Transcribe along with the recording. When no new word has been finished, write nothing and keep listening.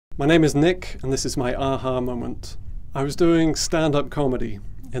My name is Nick, and this is my aha moment. I was doing stand-up comedy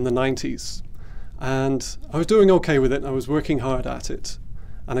in the 90s, and I was doing okay with it. I was working hard at it,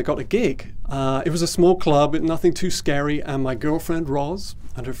 and I got a gig. It was a small club, nothing too scary, and my girlfriend Roz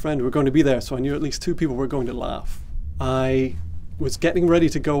and her friend were going to be there, so I knew at least 2 people were going to laugh. I was getting ready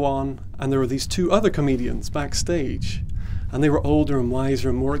to go on, and there were these 2 other comedians backstage, and they were older and wiser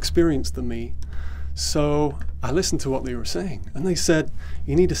and more experienced than me. So I listened to what they were saying, and they said,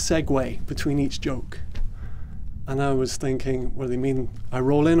 you need a segue between each joke. And I was thinking, what do they mean? I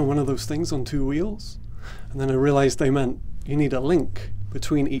roll in on one of those things on 2 wheels? And then I realized they meant you need a link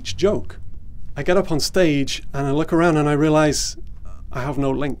between each joke. I get up on stage and I look around and I realize I have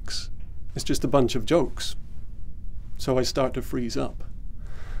no links. It's just a bunch of jokes. So I start to freeze up.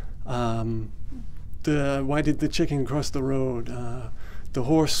 Why did the chicken cross the road? The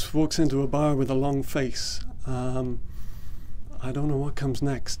horse walks into a bar with a long face. I don't know what comes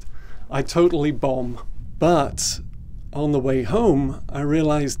next. I totally bomb. But on the way home, I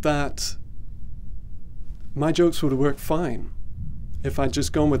realized that my jokes would have worked fine if I'd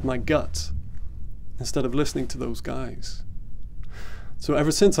just gone with my gut instead of listening to those guys. So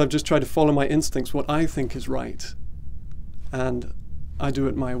ever since, I've just tried to follow my instincts, what I think is right, and I do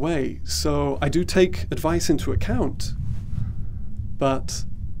it my way. So I do take advice into account, but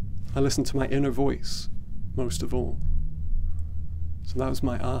I listen to my inner voice most of all. So that was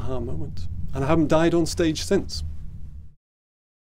my aha moment. And I haven't died on stage since.